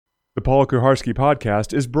The Paul Kuharski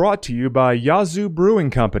podcast is brought to you by Yazoo Brewing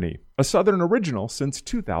Company, a Southern original since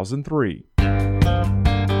 2003.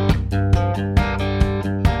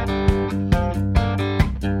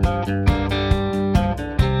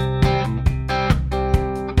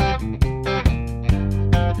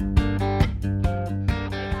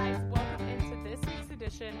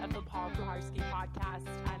 Of the Paul Kuharski podcast.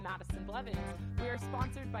 I'm Madison Blevins. We are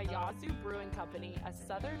sponsored by Yazoo Brewing Company, a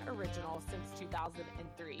Southern original since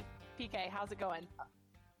 2003. PK, how's it going?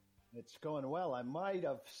 It's going well. I might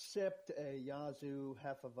have sipped a Yazoo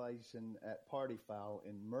Hefeweizen at Party Foul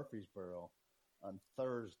in Murfreesboro on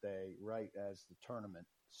Thursday, right as the tournament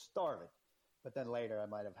started. But then later I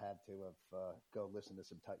might have had to go listen to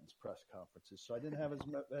some Titans press conferences. So I didn't have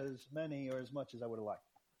as many or as much as I would have liked.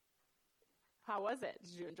 How was it?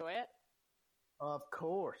 Did you enjoy it? Of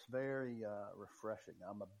course. Very refreshing.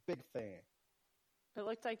 I'm a big fan. It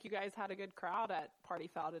looked like you guys had a good crowd at Party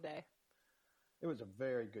Foul today. It was a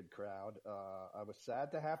very good crowd. I was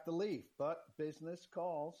sad to have to leave, but business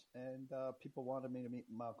calls, and people wanted me to meet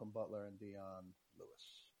Malcolm Butler and Dion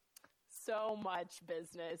Lewis. So much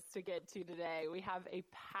business to get to today. We have a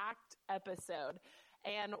packed episode.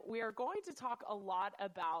 And we are going to talk a lot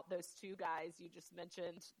about those two guys you just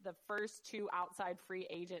mentioned, the first two outside free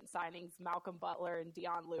agent signings, Malcolm Butler and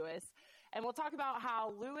Dion Lewis. And we'll talk about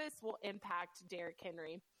how Lewis will impact Derrick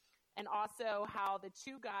Henry, and also how the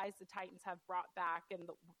two guys the Titans have brought back and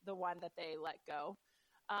the one that they let go.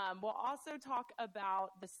 We'll also talk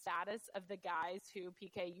about the status of the guys who,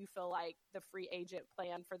 PK, you feel like the free agent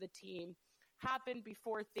plan for the team happened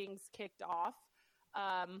before things kicked off.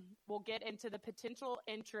 We'll get into the potential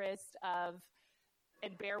interest of,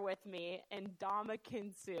 and bear with me,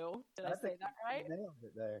 Ndamukong Suh. Did I say that right? You nailed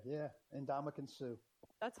it there, yeah. Ndamukong Suh.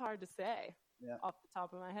 That's hard to say off the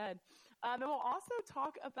top of my head. And we'll also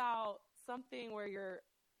talk about something where you're,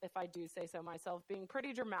 if I do say so myself, being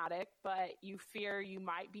pretty dramatic, but you fear you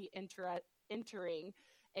might be entering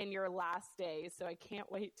in your last days. So I can't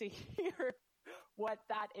wait to hear what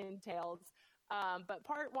that entails. But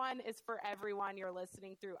part one is for everyone. You're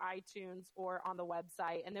listening through iTunes or on the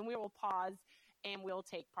website. And then we will pause and we'll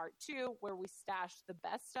take part two where we stash the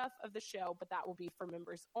best stuff of the show, but that will be for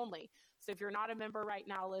members only. So if you're not a member right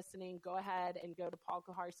now listening, go ahead and go to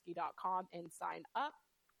paulkuharski.com and sign up.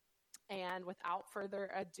 And without further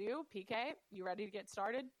ado, PK, you ready to get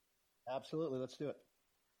started? Absolutely. Let's do it.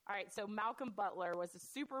 All right. So Malcolm Butler was a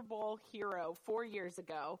Super Bowl hero 4 years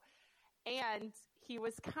ago, and he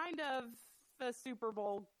was kind of the Super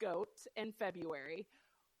Bowl GOAT in February.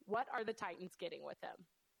 What are the Titans getting with him?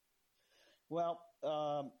 Well,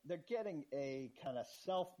 they're getting a kind of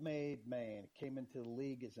self-made man. Came into the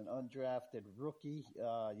league as an undrafted rookie.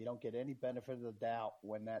 You don't get any benefit of the doubt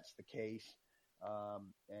when that's the case.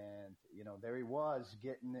 And there he was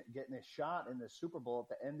getting his shot in the Super Bowl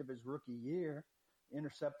at the end of his rookie year,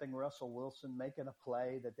 intercepting Russell Wilson, making a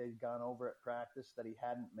play that they'd gone over at practice that he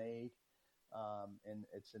hadn't made. And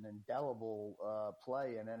it's an indelible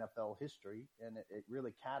play in NFL history, and it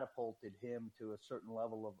really catapulted him to a certain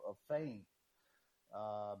level of fame.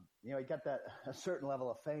 He got a certain level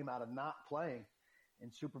of fame out of not playing in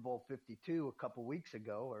Super Bowl 52 a couple weeks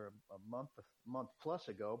ago, or a month plus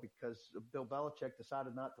ago, because Bill Belichick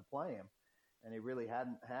decided not to play him. And he really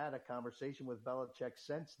hadn't had a conversation with Belichick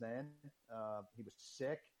since then. He was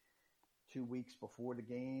sick 2 weeks before the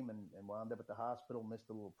game and wound up at the hospital, missed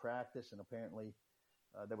a little practice, and apparently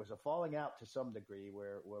there was a falling out to some degree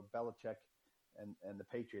where Belichick and the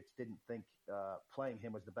Patriots didn't think playing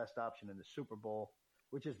him was the best option in the Super Bowl,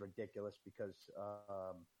 which is ridiculous because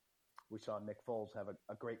we saw Nick Foles have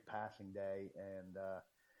a great passing day, and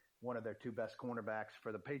one of their two best cornerbacks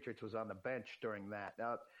for the Patriots was on the bench during that.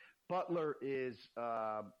 Now, Butler is,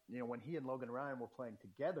 when he and Logan Ryan were playing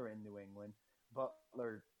together in New England,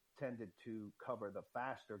 Butler tended to cover the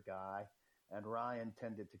faster guy, and Ryan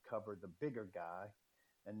tended to cover the bigger guy.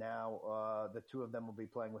 And now the two of them will be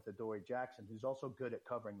playing with Adoree Jackson, who's also good at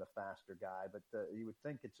covering the faster guy. But you would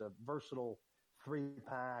think it's a versatile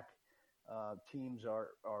three-pack. Teams are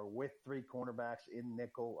with three cornerbacks in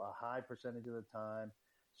nickel a high percentage of the time.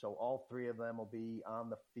 So all three of them will be on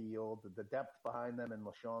the field. The depth behind them in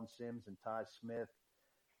LaShawn Sims and Ty Smith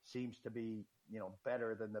seems to be,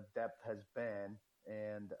 better than the depth has been.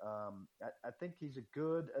 And I think he's a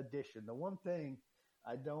good addition. The one thing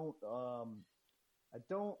I don't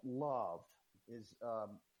love is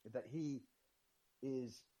that he's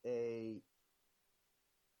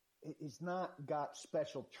not got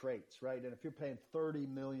special traits, right? And if you're paying $30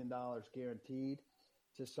 million guaranteed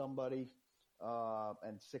to somebody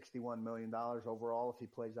and $61 million overall if he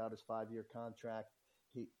plays out his 5-year contract,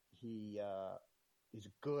 he He's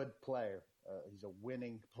a good player. He's a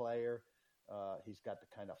winning player. He's got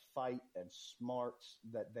the kind of fight and smarts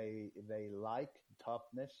that they like,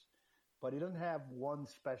 toughness, but he doesn't have one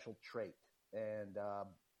special trait. And,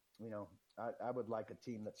 I would like a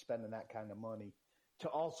team that's spending that kind of money to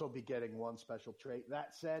also be getting one special trait.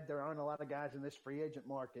 That said, there aren't a lot of guys in this free agent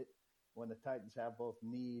market when the Titans have both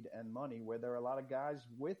need and money where there are a lot of guys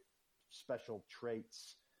with special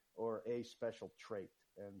traits or a special trait.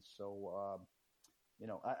 And so,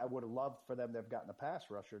 I would have loved for them to have gotten a pass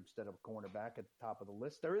rusher instead of a cornerback at the top of the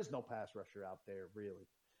list. There is no pass rusher out there, really.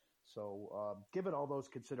 So given all those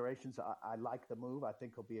considerations, I like the move. I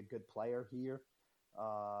think he'll be a good player here.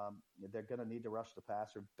 They're going to need to rush the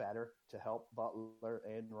passer better to help Butler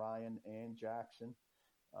and Ryan and Jackson.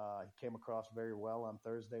 He came across very well on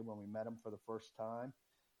Thursday when we met him for the first time.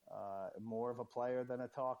 More of a player than a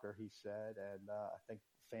talker, he said, and I think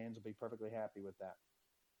fans will be perfectly happy with that.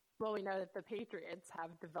 Well, we know that the Patriots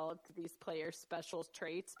have developed these players' special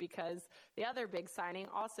traits because the other big signing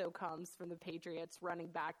also comes from the Patriots running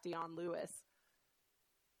back Dion Lewis.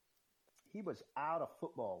 He was out of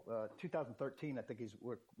football. 2013, I think he's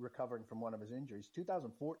recovering from one of his injuries.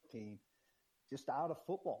 2014, just out of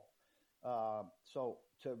football. So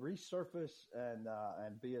to resurface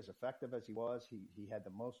and be as effective as he was, he had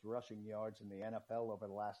the most rushing yards in the NFL over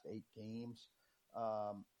the last 8 games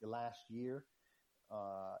last year.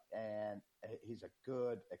 And he's a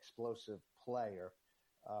good, explosive player.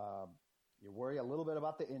 You worry a little bit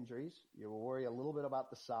about the injuries. You worry a little bit about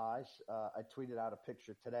the size. I tweeted out a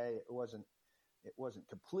picture today. It wasn't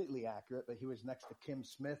completely accurate, but he was next to Kim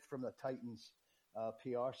Smith from the Titans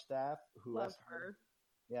PR staff. Love her.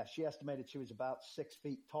 Yeah, she estimated she was about 6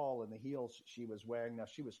 feet tall in the heels she was wearing. Now,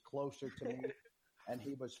 she was closer to me, and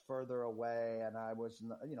he was further away, and I was,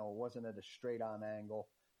 wasn't at a straight-on angle.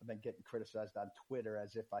 I've been getting criticized on Twitter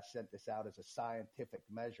as if I sent this out as a scientific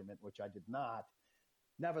measurement, which I did not.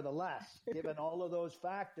 Nevertheless, given all of those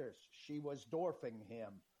factors, she was dwarfing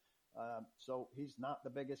him. So he's not the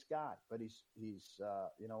biggest guy, but he's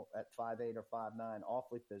at 5'8" or 5'9",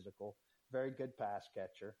 awfully physical, very good pass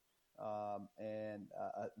catcher, and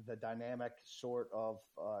the dynamic sort of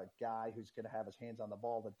guy who's going to have his hands on the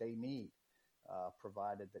ball that they need,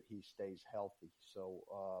 provided that he stays healthy.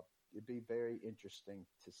 So it'd be very interesting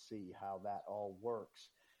to see how that all works.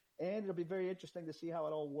 And it'll be very interesting to see how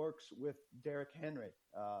it all works with Derrick Henry.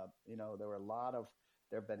 There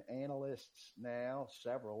have been analysts now,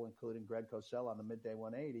 several, including Greg Cosell on the Midday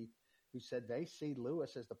 180, who said they see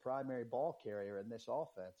Lewis as the primary ball carrier in this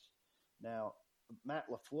offense. Now, Matt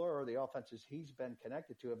LaFleur, the offenses he's been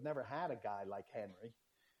connected to, have never had a guy like Henry.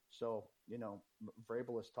 So,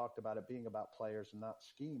 Vrabel has talked about it being about players and not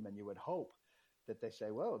scheme, and you would hope that they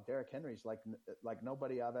say, well, Derrick Henry's like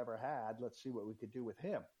nobody I've ever had. Let's see what we could do with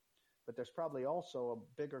him. But there's probably also a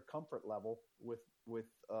bigger comfort level with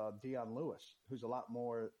Dion Lewis, who's a lot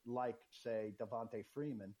more like, say, Devontae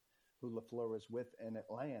Freeman, who LaFleur was with in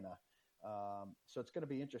Atlanta. So it's going to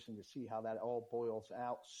be interesting to see how that all boils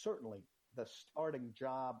out. Certainly the starting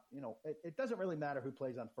job, it doesn't really matter who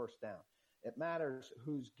plays on first down. It matters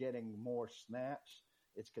who's getting more snaps.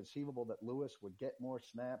 It's conceivable that Lewis would get more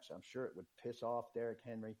snaps. I'm sure it would piss off Derrick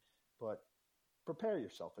Henry, but prepare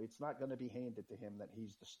yourself. It's not going to be handed to him that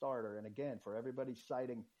he's the starter. And again, for everybody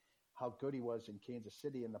citing how good he was in Kansas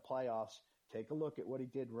City in the playoffs, take a look at what he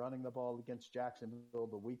did running the ball against Jacksonville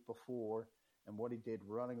the week before and what he did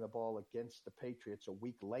running the ball against the Patriots a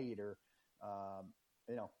week later.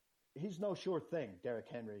 He's no sure thing, Derrick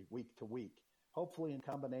Henry, week to week. Hopefully in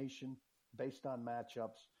combination, based on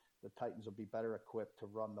matchups, the Titans will be better equipped to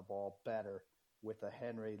run the ball better with a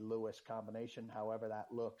Henry-Lewis combination, however that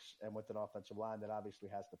looks, and with an offensive line that obviously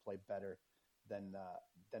has to play better than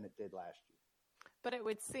it did last year. But it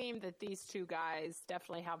would seem that these two guys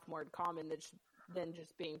definitely have more in common than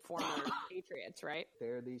just being former Patriots, right?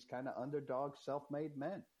 They're these kind of underdog, self-made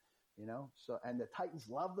men, So, and the Titans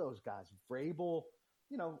love those guys. Vrabel,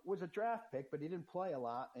 was a draft pick, but he didn't play a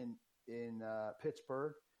lot in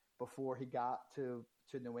Pittsburgh before he got to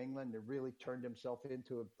New England and really turned himself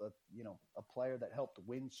into a player that helped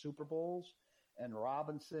win Super Bowls. And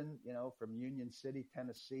Robinson, from Union City,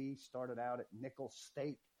 Tennessee, started out at Nicholls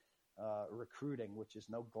State recruiting, which is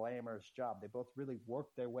no glamorous job. They both really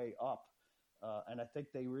worked their way up. And I think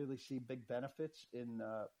they really see big benefits in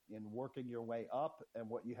working your way up and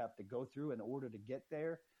what you have to go through in order to get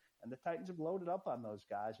there. And the Titans have loaded up on those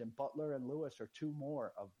guys, and Butler and Lewis are two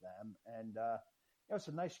more of them. And it's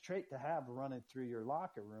a nice trait to have running through your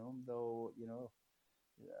locker room, though,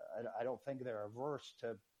 I don't think they're averse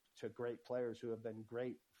to great players who have been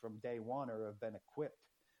great from day one or have been equipped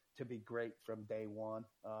to be great from day one,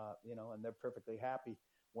 and they're perfectly happy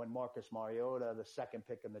when Marcus Mariota, the second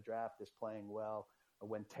pick in the draft, is playing well, or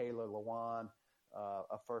when Taylor Lewan,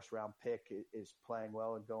 a first-round pick, is playing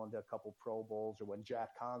well and going to a couple Pro Bowls, or when Jack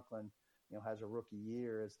Conklin, has a rookie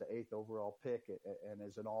year as the 8th overall pick and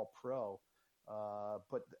is an all-pro.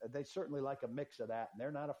 But they certainly like a mix of that, and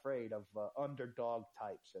they're not afraid of underdog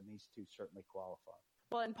types, and these two certainly qualify.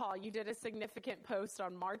 Well, and Paul, you did a significant post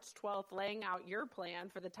on March 12th laying out your plan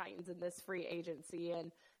for the Titans in this free agency,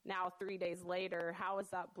 and now 3 days later, how is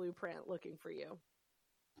that blueprint looking for you?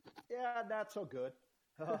 Yeah, not so good.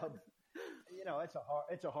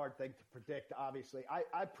 It's a hard thing to predict, obviously.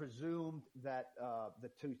 I presumed that the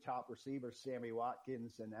two top receivers, Sammy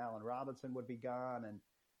Watkins and Allen Robinson, would be gone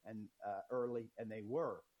and early, and they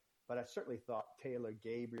were. But I certainly thought Taylor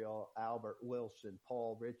Gabriel, Albert Wilson,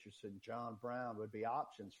 Paul Richardson, John Brown would be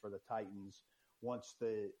options for the Titans once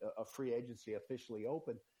a free agency officially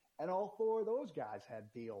opened. And all four of those guys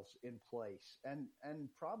had deals in place and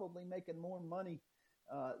probably making more money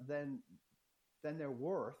than they're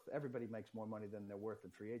worth. Everybody makes more money than they're worth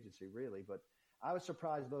in free agency, really. But I was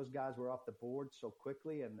surprised those guys were off the board so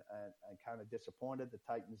quickly and kind of disappointed the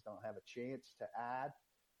Titans don't have a chance to add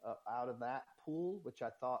out of that pool, which I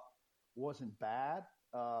thought wasn't bad.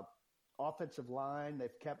 Offensive line,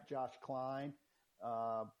 they've kept Josh Klein.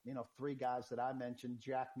 Three guys that I mentioned,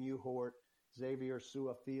 Jack Mewhort, Xavier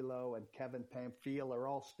Suafilo, and Kevin Pamphile are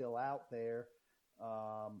all still out there.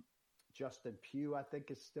 Justin Pugh, I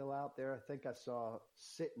think, is still out there. I think I saw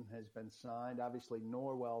Sitton has been signed. Obviously,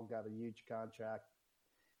 Norwell got a huge contract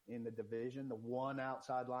in the division. The one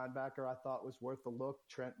outside linebacker I thought was worth a look,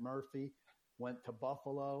 Trent Murphy, went to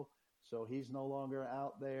Buffalo, so he's no longer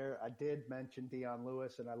out there. I did mention Dion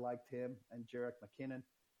Lewis, and I liked him, and Jerick McKinnon.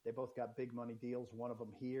 They both got big money deals, one of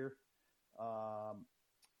them here.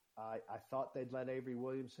 I thought they'd let Avery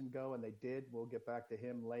Williamson go, and they did. We'll get back to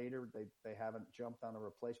him later. They haven't jumped on a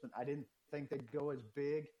replacement. I didn't think they'd go as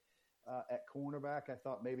big at cornerback. I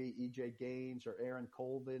thought maybe E.J. Gaines or Aaron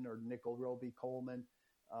Colvin or Nickel Roby Coleman,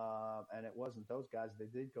 and it wasn't those guys. They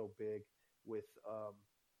did go big with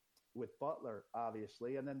Butler,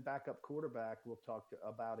 obviously, and then backup quarterback we'll talk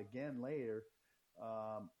about again later.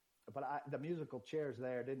 But the musical chairs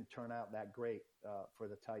there didn't turn out that great for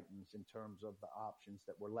the Titans in terms of the options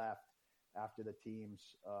that were left after the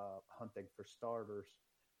teams hunting for starters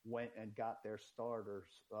went and got their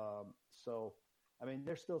starters. So, I mean,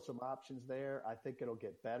 there's still some options there. I think it'll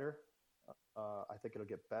get better.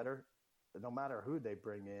 No matter who they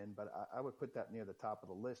bring in, but I would put that near the top of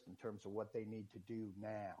the list in terms of what they need to do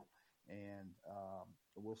now. And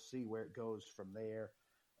we'll see where it goes from there.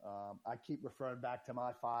 I keep referring back to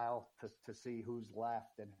my file to see who's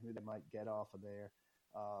left and who they might get off of there.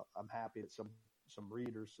 I'm happy that some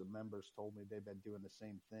readers, some members told me they've been doing the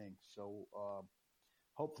same thing. So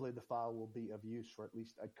hopefully the file will be of use for at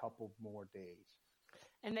least a couple more days.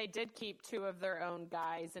 And they did keep two of their own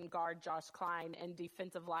guys in guard Josh Klein and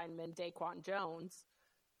defensive lineman Daquan Jones.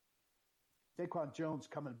 Daquan Jones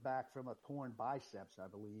coming back from a torn biceps, I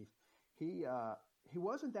believe. He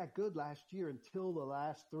wasn't that good last year until the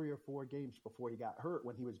last 3 or 4 games before he got hurt,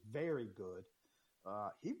 when he was very good.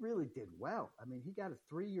 He really did well. I mean, he got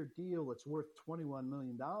a 3-year deal that's worth $21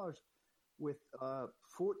 million with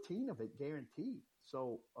 14 of it guaranteed.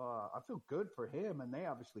 So I feel good for him, and they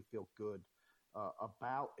obviously feel good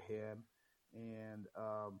about him. And,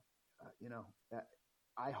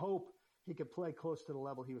 I hope he could play close to the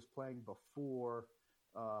level he was playing before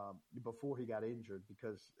he got injured,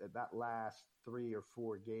 because that last 3 or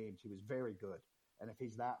 4 games, he was very good. And if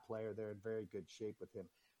he's that player, they're in very good shape with him.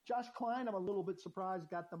 Josh Klein, I'm a little bit surprised,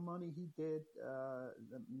 got the money he did,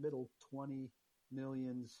 the middle 20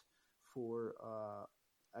 millions for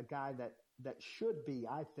a guy that should be,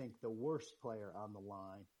 I think, the worst player on the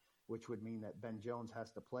line, which would mean that Ben Jones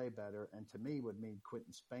has to play better, and to me would mean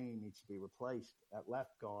Quentin Spain needs to be replaced at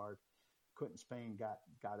left guard. Quentin Spain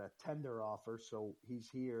got a tender offer, so he's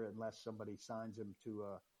here unless somebody signs him to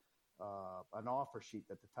an offer sheet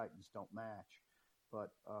that the Titans don't match.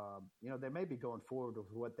 But, they may be going forward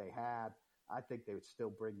with what they had. I think they would still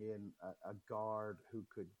bring in a guard who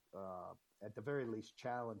could, at the very least,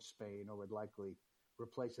 challenge Spain, or would likely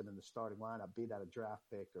replace him in the starting lineup, be that a draft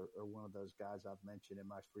pick or one of those guys I've mentioned in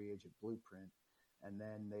my free agent blueprint. And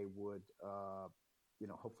then they would,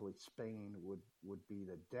 hopefully Spain would be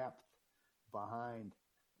the depth behind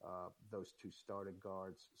those two starting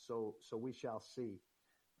guards. So we shall see.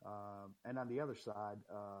 And on the other side,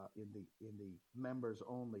 in the members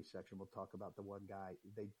only section, we'll talk about the one guy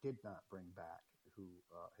they did not bring back, who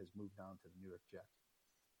has moved on to the New York Jets.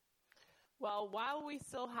 Well, while we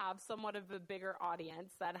still have somewhat of a bigger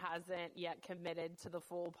audience that hasn't yet committed to the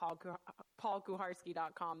full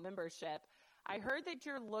paulkuharski.com membership, I heard that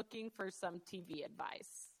you're looking for some TV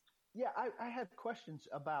advice. Yeah, I had questions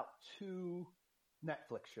about 2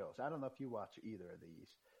 Netflix shows. I don't know if you watch either of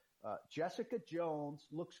these. Jessica Jones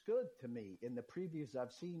looks good to me in the previews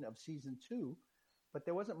I've seen of season 2, but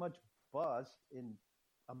there wasn't much buzz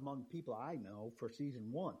among people I know for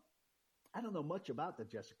season 1. I don't know much about the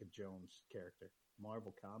Jessica Jones character.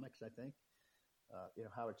 Marvel Comics, I think.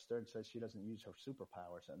 Howard Stern says she doesn't use her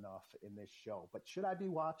superpowers enough in this show. But should I be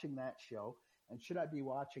watching that show? And should I be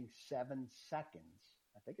watching 7 Seconds?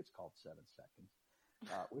 I think it's called 7 Seconds,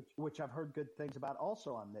 which I've heard good things about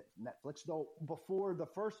also on Netflix. Though before the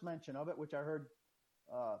first mention of it, which I heard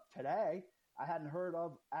today, I hadn't heard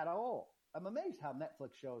of at all. I'm amazed how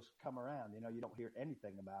Netflix shows come around. You don't hear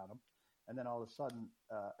anything about them. And then all of a sudden,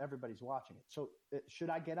 everybody's watching it. So should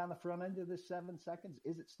I get on the front end of this 7 Seconds?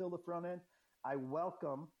 Is it still the front end? I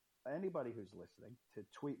welcome anybody who's listening to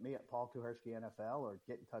tweet me at Paul Kuharski NFL or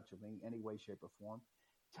get in touch with me any way, shape, or form.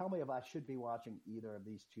 Tell me if I should be watching either of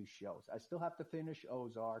these 2 shows. I still have to finish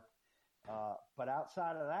Ozark. But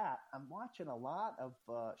outside of that, I'm watching a lot of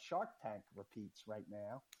Shark Tank repeats right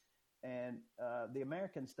now. And The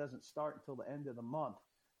Americans doesn't start until the end of the month.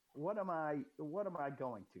 What am I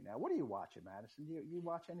going to now? What are you watching, Madison? You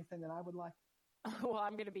watch anything that I would like? Well,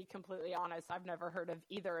 I'm going to be completely honest. I've never heard of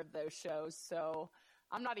either of those shows, so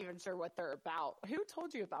I'm not even sure what they're about. Who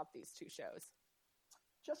told you about these 2 shows?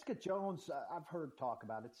 Jessica Jones, I've heard talk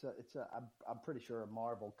about. I'm pretty sure a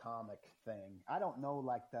Marvel comic thing. I don't know,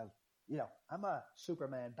 I'm a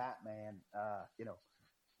Superman, Batman,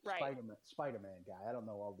 right. Spider-Man guy. I don't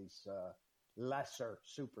know all these lesser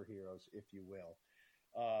superheroes, if you will.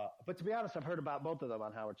 But to be honest, I've heard about both of them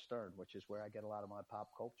on Howard Stern, which is where I get a lot of my pop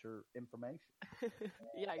culture information.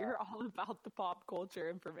 Yeah, you're all about the pop culture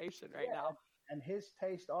information now. And his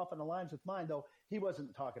taste often aligns with mine, though he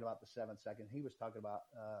wasn't talking about the 7 Seconds. He was talking about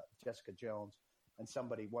Jessica Jones, and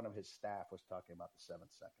one of his staff was talking about the 7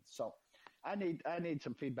 Seconds. So I need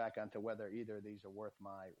some feedback onto whether either of these are worth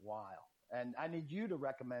my while. And I need you to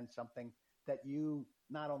recommend something that you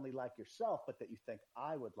not only like yourself, but that you think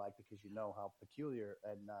I would like because you know how peculiar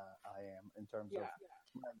and I am in terms of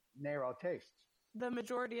my narrow tastes. The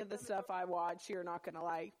majority of the stuff I watch, you're not going to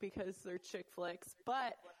like because they're chick flicks.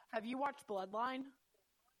 But have you watched Bloodline?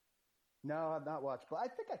 No, I've not watched. But I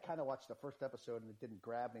think I kind of watched the first episode and it didn't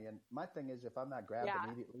grab me. And my thing is, if I'm not grabbed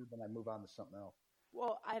immediately, then I move on to something else.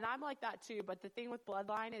 Well, and I'm like that too. But the thing with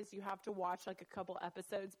Bloodline is you have to watch like a couple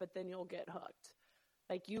episodes, but then you'll get hooked.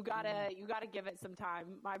 Like you gotta give it some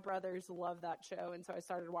time. My brothers love that show, and so I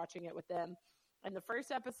started watching it with them. And the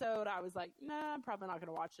first episode, I was like, nah, I'm probably not going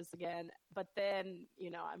to watch this again. But then,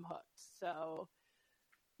 I'm hooked. So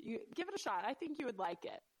you give it a shot. I think you would like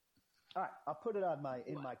it. All right. I'll put it on my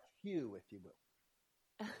queue, if you will.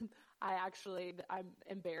 I'm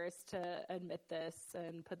embarrassed to admit this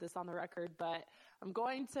and put this on the record, but I'm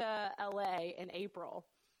going to LA in April.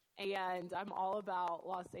 And I'm all about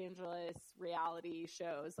Los Angeles reality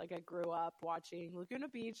shows. Like I grew up watching Laguna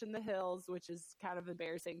Beach in the Hills, which is kind of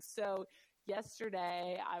embarrassing. So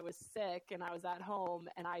yesterday I was sick and I was at home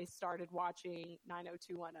and I started watching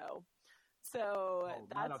 90210. So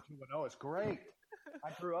that's 90210 is great.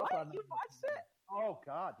 I grew up on that. You watched it? Oh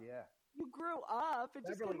God, yeah. You grew up.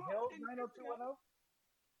 Beverly Hills 90210?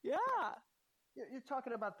 Yeah. You're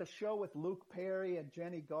talking about the show with Luke Perry and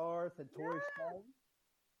Jenny Garth and Tori Spelling?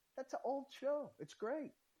 That's an old show. It's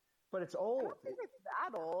great. But it's old. I don't think it's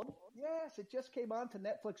that old. Yes, it just came on to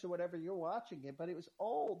Netflix or whatever you're watching it, but it was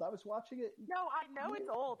old. I was watching it. No, I know it's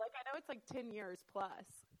old. Like, I know it's like 10 years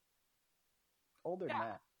plus. Older than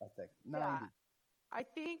that, I think. 90. Yeah. I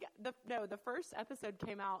think the first episode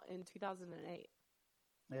came out in 2008.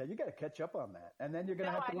 Yeah, you got to catch up on that. And then you're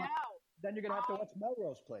going to have to watch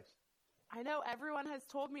Melrose Place. I know everyone has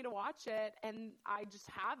told me to watch it, and I just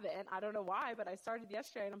haven't. I don't know why, but I started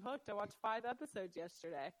yesterday, and I'm hooked. I watched 5 episodes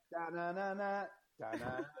yesterday. Da-na-na-na,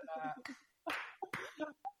 da-na-na-na.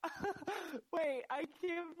 Wait, I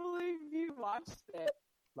can't believe you watched it.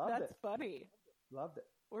 That's funny. Loved it.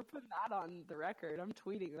 We're putting that on the record. I'm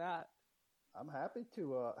tweeting that. I'm happy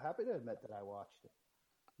to admit that I watched it.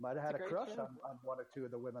 Might have had a crush on one or two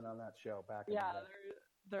of the women on that show back in the day.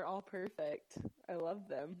 They're all perfect. I love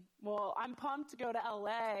them. Well, I'm pumped to go to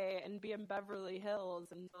LA and be in Beverly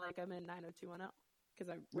Hills and feel like I'm in 90210 because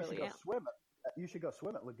I really am. You should go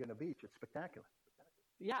swim at Laguna Beach. It's spectacular.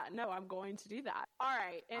 Yeah, no, I'm going to do that. All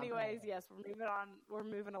right. Anyways, yes, we're moving on. We're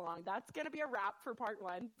moving along. That's going to be a wrap for part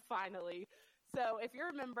 1, finally. So if you're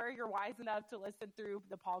a member, you're wise enough to listen through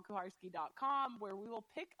the paulkuharski.com, where we will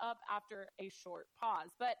pick up after a short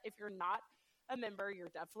pause. But if you're not a member, you're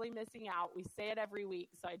definitely missing out. We say it every week,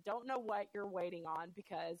 so I don't know what you're waiting on,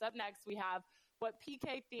 because up next we have what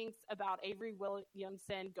PK thinks about Avery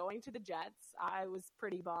Williamson going to the Jets. I was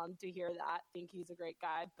pretty bummed to hear that. Think he's a great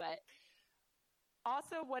guy, but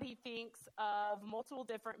also what he thinks of multiple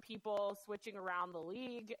different people switching around the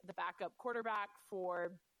league, the backup quarterback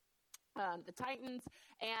for the Titans,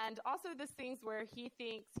 and also this things where he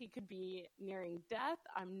thinks he could be nearing death.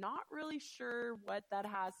 I'm not really sure what that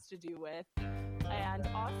has to do with. And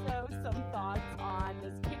also some thoughts on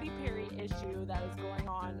this Katy Perry issue that is going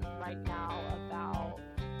on right now about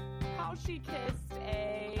how she kissed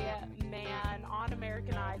a man on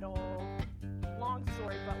American Idol. Long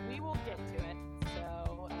story, but we will get to it.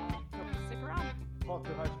 So hope you stick around. Paul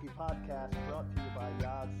Kuharski podcast brought to you by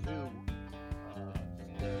Yazoo.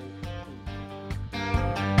 Stay tuned.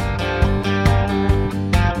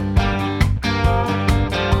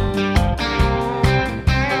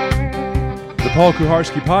 The Paul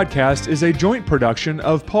Kuharski Podcast is a joint production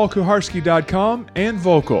of paulkuharski.com and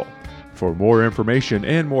Vocal. For more information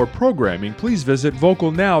and more programming, please visit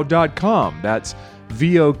vocalnow.com. That's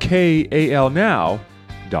VOKAL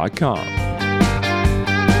now.com.